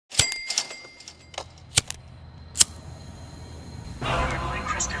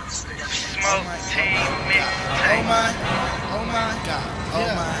Mixtape. Oh my God. Oh my God.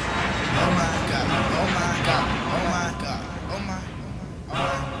 Oh my God. Oh my God. Oh my.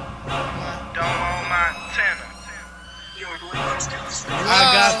 Domo Montana. I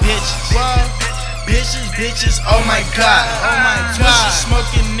got bitches, oh my God. Twisted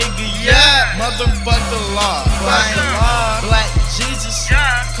smoking nigga, yeah. Motherfucker law. Black Jesus,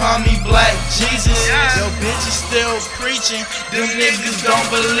 call me Black Jesus. Yo, bitches still preaching, them niggas don't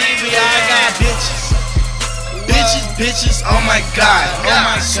believe it. I got bitches, oh my God.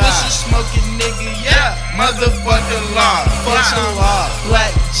 Twisted smoking nigga, yeah. Motherfucker law.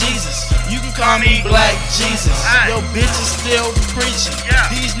 Black Jesus, you can call me Black Jesus. Yo, bitches still preaching,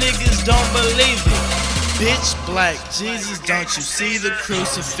 these niggas don't believe it. Bitch, Black Jesus, don't you see the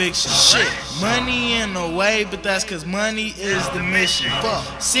crucifixion? Shit, money in the way, but that's cause money is the mission. Fuck,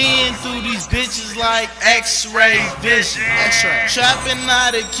 seeing through these bitches like X-ray vision. Trapping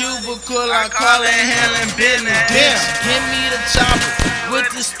out a cubicle, I call it handling business. Bitch, give me the chopper with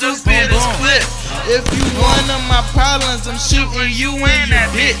the stupidest clip. If you one of my problems, I'm shooting you in your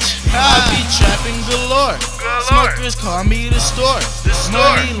bitch. I be trapping galore. Smokers call me the store.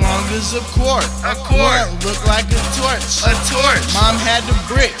 Money long as a quart. Blunt look like a torch. Mom had the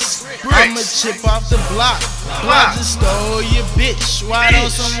bricks. I'ma chip off the block. I just stole your bitch. Why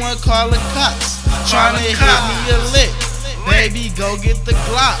don't someone call the cops? Tryna hit me a lick. Baby, go get the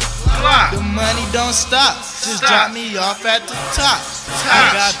Glock. The money don't stop. Just drop me off at the top.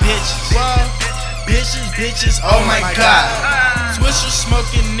 I got bitches, oh my God. Twisted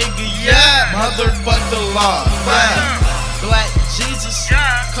smoking nigga, yeah. Motherfucker law. Black Jesus,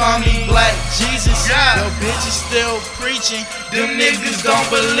 call me Black Jesus. Yo, bitches still preaching, them niggas don't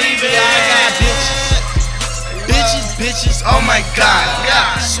believe it. I got bitches, oh my God.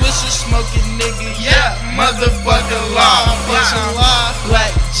 Twisted smoking nigga, yeah. Motherfucker law.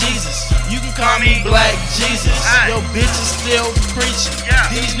 Black Jesus, you can call me Black Jesus. Yo, bitches still preaching,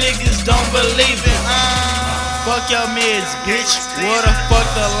 these niggas don't believe it. Fuck your mids, bitch. What the fuck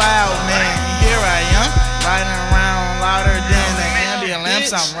the loud man? Here I am, riding around louder than the ambulance.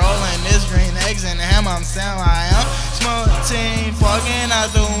 I'm rolling this green eggs and ham. I'm saying I am smoking, fucking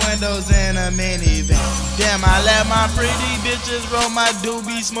out the windows in a minivan. Damn, I let my pretty bitches roll my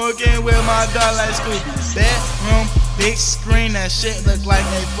doobie, smoking with my dog like Scooby. Bedroom, big screen, that shit look like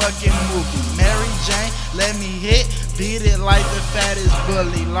a fucking movie. Mary Jane, let me hit, beat it like the fattest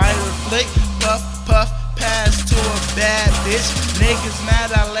bully. Lighter flick, puff, pass to a bad bitch. Niggas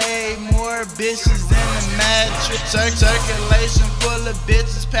mad I laid more bitches than the mattress. Circulation full of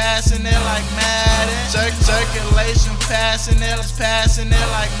bitches passing it like Madden. Circulation passing it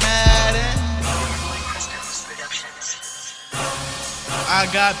like Madden. I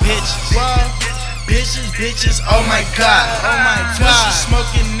got bitches, oh my God. Twisted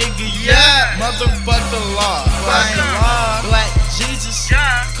smoking nigga, yeah. Motherfucker law. Black Jesus,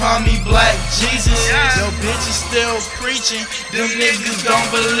 call me Black Jesus. Yo, bitches still preaching, them niggas don't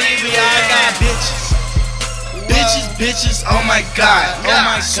believe it. I got bitches, oh my God.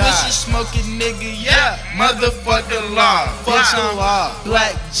 Twisted smoking nigga, yeah. Motherfucker law.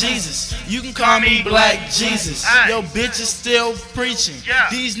 Black Jesus, you can call me Black Jesus. Yo, bitches still preaching,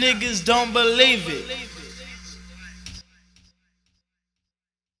 these niggas don't believe it.